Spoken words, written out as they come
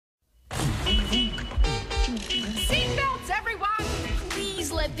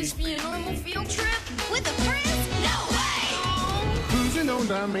let this be a normal field trip? With a friend? No way! Cruising on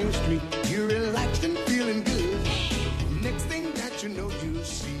down Main Street, you're relaxed and feeling good. Next thing that you know, you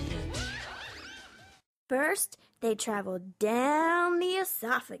see. First, they traveled down the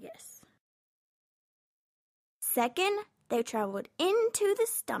esophagus. Second, they traveled into the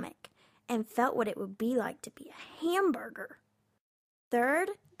stomach and felt what it would be like to be a hamburger. Third,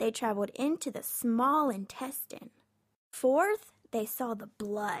 they traveled into the small intestine. Fourth, they saw the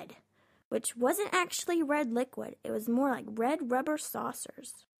blood, which wasn't actually red liquid. It was more like red rubber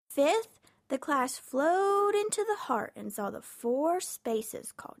saucers. Fifth, the class flowed into the heart and saw the 4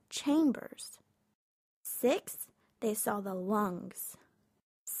 spaces called chambers. Sixth, they saw the lungs.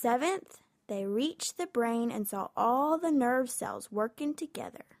 Seventh, they reached the brain and saw all the nerve cells working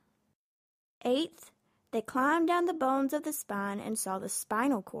together. Eighth, they climbed down the bones of the spine and saw the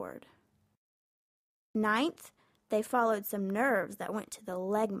spinal cord. Ninth, they followed some nerves that went to the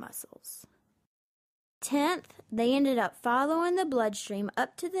leg muscles. 10th, they ended up following the bloodstream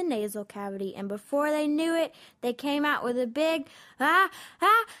up to the nasal cavity, and before they knew it, they came out with a big,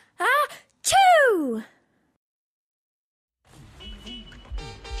 choo!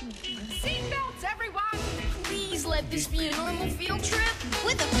 Seatbelts, everyone! Please let this be a normal field trip?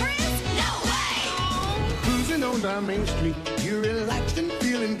 With a friend? No way! Cruising on down Main Street, you're relaxed and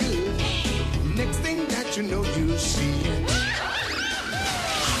feeling good. Next thing that you know, you see.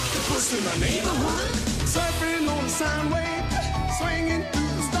 The puss in the neighborhood.